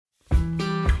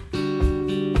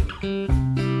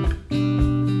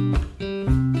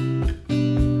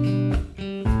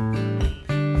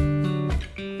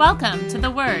Welcome to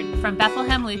The Word from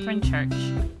Bethlehem Lutheran Church.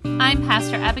 I'm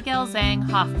Pastor Abigail Zhang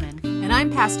Hoffman. And I'm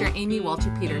Pastor Amy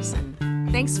Walter Peterson.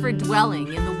 Thanks for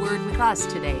dwelling in the Word with us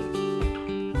today.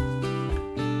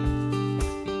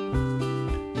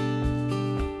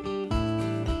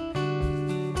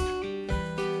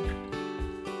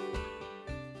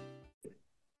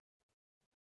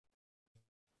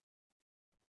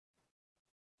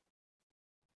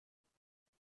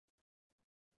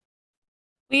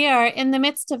 We are in the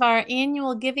midst of our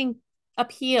annual giving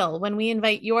appeal when we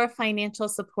invite your financial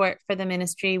support for the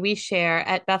ministry we share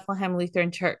at Bethlehem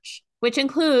Lutheran Church, which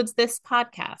includes this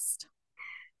podcast.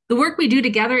 The work we do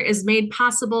together is made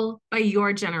possible by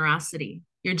your generosity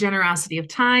of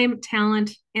time,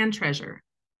 talent, and treasure.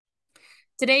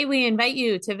 Today, we invite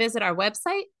you to visit our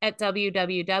website at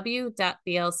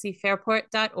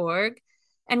www.blcfairport.org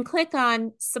and click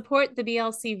on Support the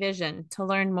BLC Vision to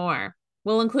learn more.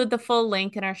 We'll include the full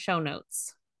link in our show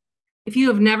notes. If you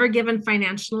have never given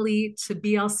financially to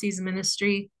BLC's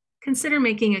ministry, consider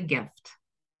making a gift.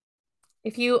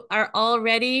 If you are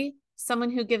already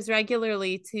someone who gives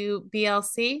regularly to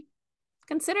BLC,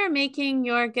 consider making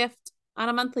your gift on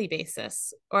a monthly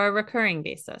basis or a recurring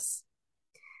basis.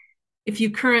 If you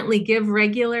currently give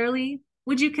regularly,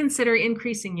 would you consider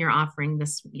increasing your offering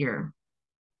this year?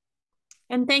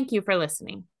 And thank you for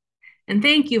listening. And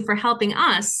thank you for helping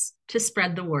us to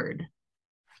spread the word.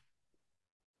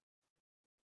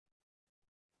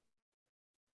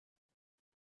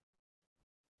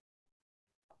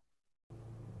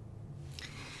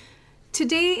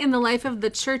 Today in the life of the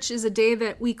church is a day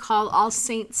that we call All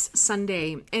Saints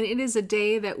Sunday, and it is a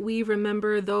day that we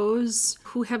remember those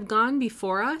who have gone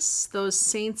before us, those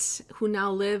saints who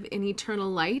now live in eternal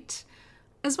light,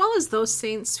 as well as those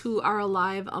saints who are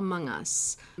alive among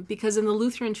us. Because in the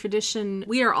Lutheran tradition,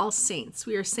 we are all saints.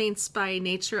 We are saints by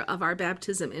nature of our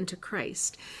baptism into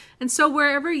Christ. And so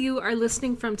wherever you are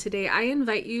listening from today, I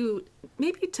invite you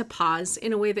maybe to pause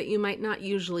in a way that you might not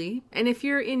usually. And if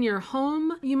you're in your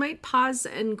home, you might pause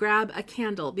and grab a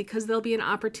candle, because there'll be an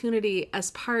opportunity as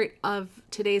part of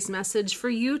today's message for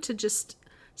you to just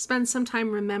spend some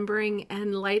time remembering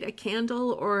and light a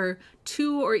candle or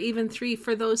two or even three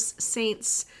for those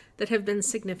saints that have been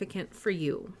significant for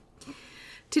you.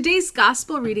 Today's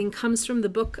gospel reading comes from the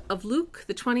book of Luke,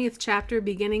 the 20th chapter,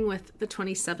 beginning with the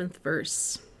 27th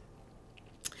verse.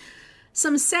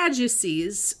 Some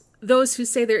Sadducees, those who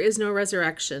say there is no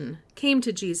resurrection, came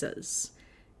to Jesus,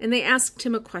 and they asked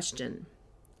him a question.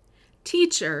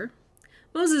 "Teacher,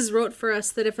 Moses wrote for us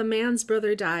that if a man's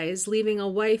brother dies, leaving a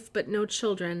wife but no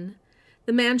children,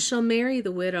 the man shall marry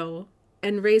the widow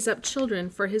and raise up children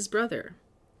for his brother.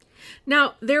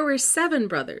 Now there were 7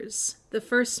 brothers. The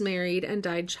first married and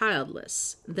died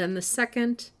childless. Then the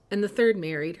second and the third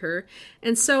married her,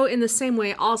 and so in the same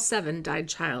way all 7 died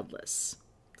childless.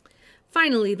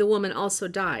 Finally the woman also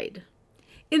died.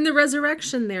 In the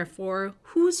resurrection, therefore,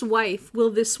 whose wife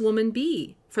will this woman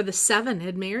be? For the 7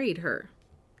 had married her."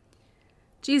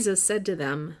 Jesus said to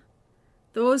them,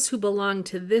 "Those who belong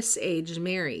to this age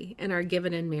marry and are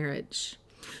given in marriage.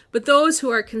 But those who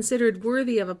are considered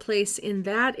worthy of a place in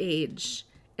that age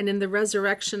and in the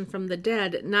resurrection from the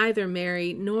dead neither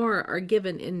marry nor are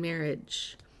given in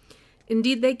marriage.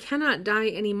 Indeed, they cannot die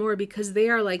anymore, because they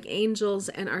are like angels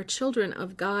and are children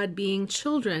of God, being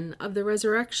children of the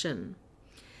resurrection.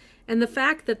 And the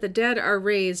fact that the dead are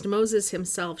raised, Moses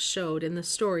himself showed in the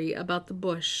story about the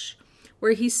bush,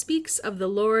 where he speaks of the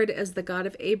Lord as the God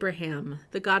of Abraham,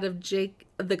 the God of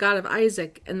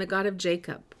Isaac, and the God of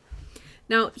Jacob.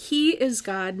 Now he is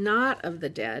God not of the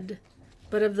dead,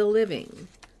 but of the living,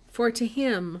 for to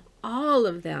him all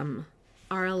of them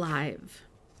are alive."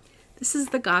 This is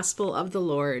the gospel of the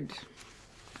Lord.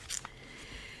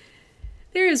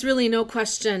 There is really no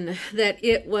question that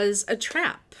it was a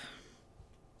trap.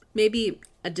 Maybe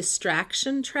a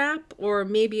distraction trap, or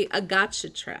maybe a gotcha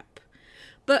trap.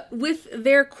 But with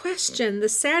their question, the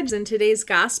Sadducees in today's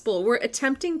gospel were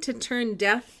attempting to turn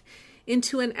death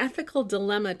into an ethical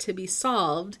dilemma to be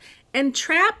solved and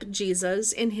trap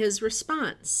Jesus in his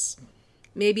response.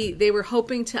 Maybe they were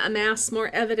hoping to amass more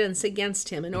evidence against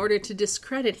him in order to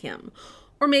discredit him,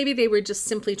 or maybe they were just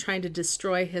simply trying to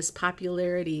destroy his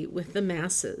popularity with the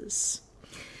masses.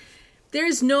 There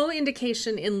is no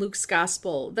indication in Luke's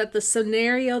gospel that the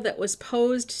scenario that was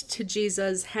posed to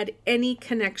Jesus had any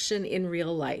connection in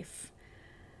real life.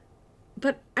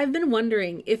 But I've been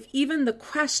wondering if even the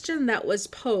question that was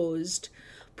posed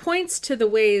points to the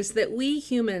ways that we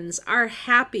humans are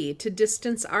happy to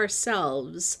distance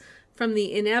ourselves from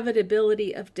the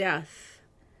inevitability of death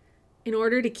in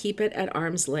order to keep it at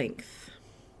arm's length.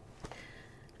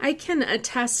 I can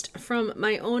attest from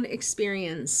my own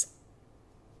experience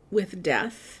with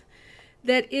death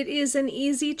that it is an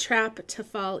easy trap to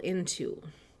fall into.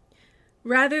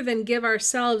 Rather than give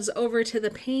ourselves over to the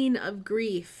pain of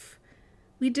grief,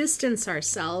 we distance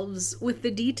ourselves with the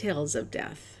details of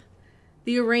death,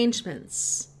 the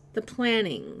arrangements, the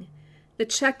planning, the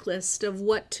checklist of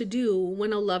what to do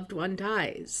when a loved one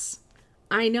dies.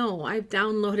 I know, I've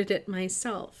downloaded it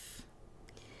myself.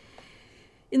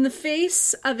 In the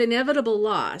face of inevitable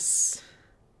loss,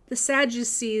 the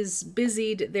Sadducees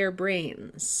busied their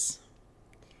brains.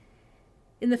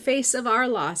 In the face of our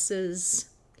losses,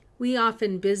 we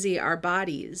often busy our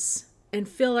bodies and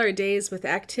fill our days with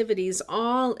activities,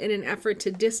 all in an effort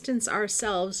to distance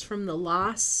ourselves from the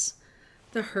loss,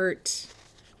 the hurt,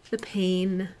 the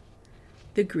pain,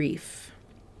 the grief.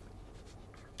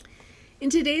 In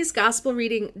today's gospel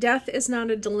reading, death is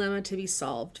not a dilemma to be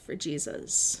solved for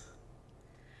Jesus.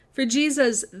 For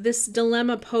Jesus, this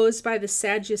dilemma posed by the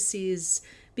Sadducees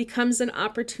becomes an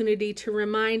opportunity to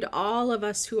remind all of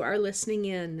us who are listening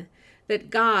in that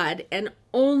God, and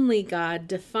only God,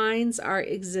 defines our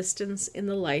existence in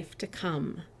the life to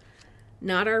come.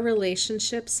 Not our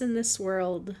relationships in this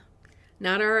world,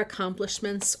 not our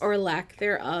accomplishments or lack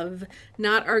thereof,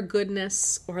 not our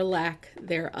goodness or lack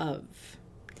thereof.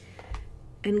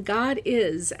 And God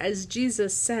is, as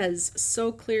Jesus says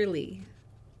so clearly,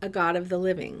 a God of the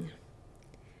living.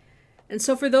 And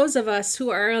so for those of us who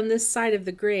are on this side of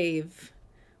the grave,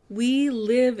 we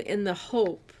live in the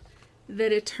hope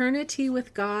that eternity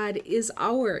with God is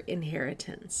our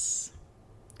inheritance.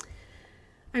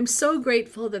 I'm so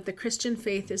grateful that the Christian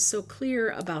faith is so clear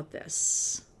about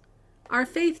this. Our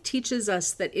faith teaches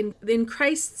us that in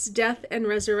Christ's death and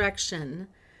resurrection,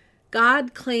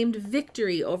 God claimed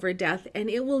victory over death, and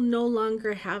it will no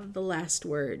longer have the last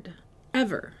word,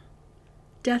 ever.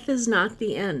 Death is not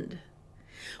the end.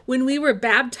 When we were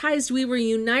baptized, we were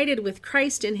united with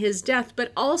Christ in his death,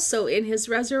 but also in his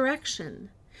resurrection.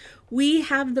 We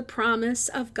have the promise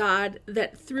of God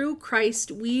that through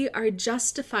Christ we are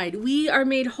justified, we are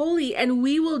made holy, and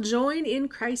we will join in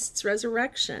Christ's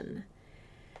resurrection.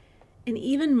 And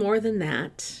even more than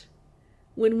that,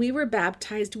 when we were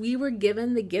baptized, we were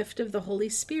given the gift of the Holy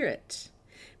Spirit.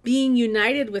 Being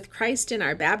united with Christ in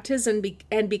our baptism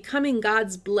and becoming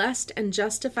God's blessed and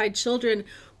justified children,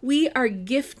 we are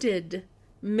gifted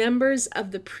members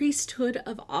of the priesthood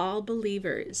of all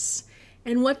believers.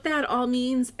 And what that all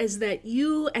means is that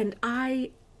you and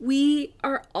I, we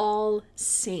are all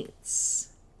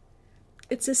saints.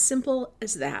 It's as simple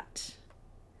as that.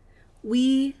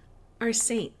 We are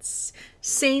saints.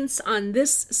 Saints on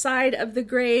this side of the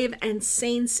grave and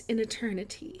saints in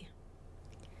eternity.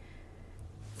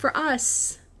 For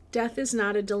us, death is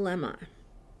not a dilemma,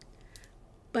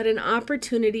 but an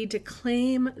opportunity to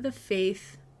claim the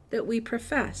faith that we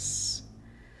profess.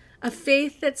 A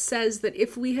faith that says that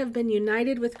if we have been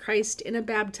united with Christ in a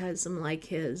baptism like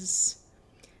his,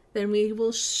 then we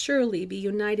will surely be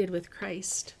united with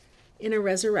Christ in a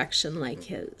resurrection like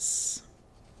his.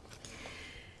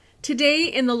 Today,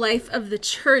 in the life of the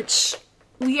church,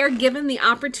 we are given the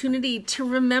opportunity to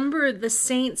remember the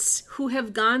saints who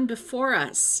have gone before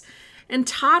us and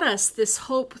taught us this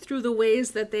hope through the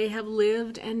ways that they have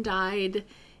lived and died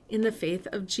in the faith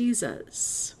of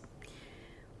Jesus.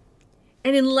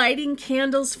 And in lighting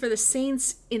candles for the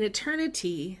saints in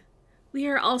eternity, we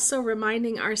are also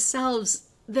reminding ourselves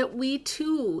that we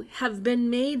too have been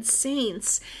made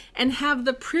saints and have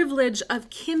the privilege of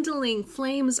kindling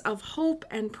flames of hope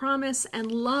and promise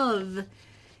and love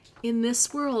in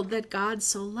this world that God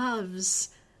so loves,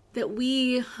 that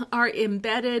we are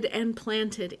embedded and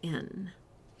planted in.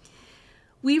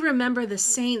 We remember the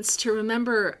saints to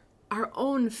remember our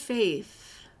own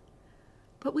faith,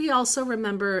 but we also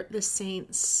remember the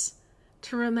saints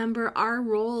to remember our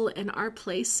role and our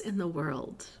place in the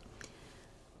world.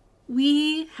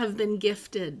 We have been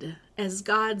gifted as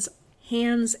God's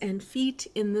hands and feet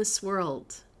in this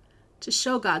world to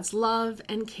show God's love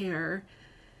and care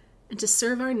and to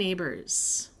serve our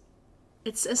neighbors.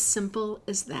 It's as simple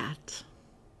as that.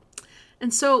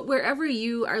 And so wherever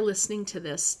you are listening to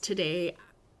this today,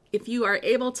 if you are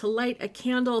able to light a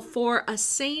candle for a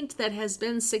saint that has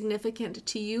been significant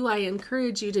to you, I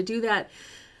encourage you to do that.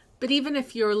 But even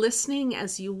if you're listening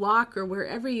as you walk or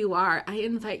wherever you are, I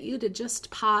invite you to just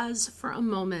pause for a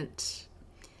moment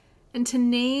and to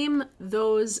name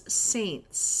those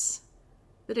saints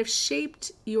that have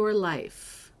shaped your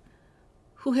life,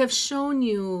 who have shown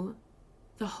you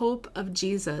the hope of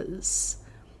Jesus,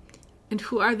 and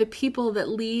who are the people that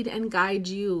lead and guide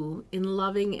you in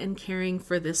loving and caring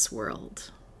for this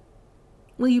world.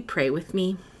 Will you pray with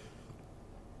me?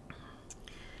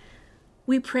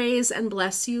 We praise and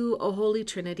bless you, O Holy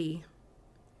Trinity.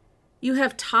 You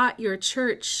have taught your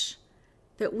church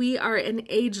that we are an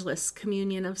ageless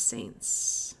communion of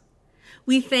saints.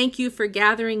 We thank you for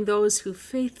gathering those who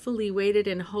faithfully waited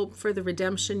in hope for the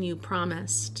redemption you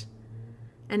promised.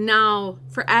 And now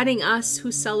for adding us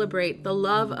who celebrate the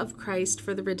love of Christ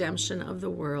for the redemption of the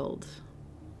world.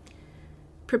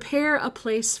 Prepare a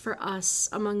place for us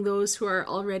among those who are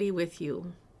already with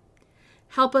you.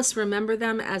 Help us remember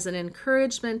them as an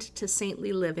encouragement to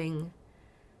saintly living,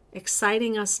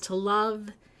 exciting us to love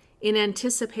in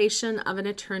anticipation of an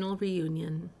eternal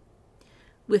reunion.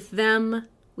 With them,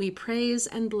 we praise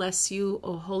and bless you,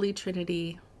 O Holy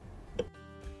Trinity.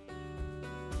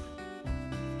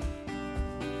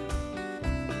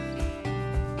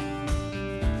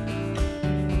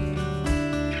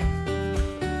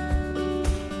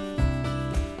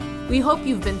 We hope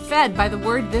you've been fed by the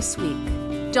word this week.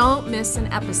 Don't miss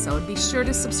an episode. Be sure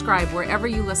to subscribe wherever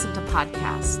you listen to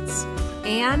podcasts.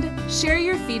 And share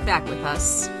your feedback with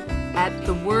us at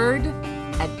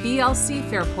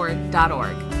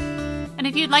theword@blcfairport.org. And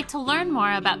if you'd like to learn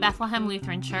more about Bethlehem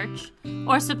Lutheran Church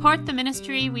or support the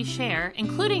ministry we share,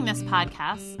 including this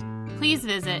podcast, please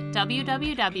visit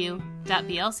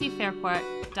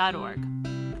www.blcfairport.org.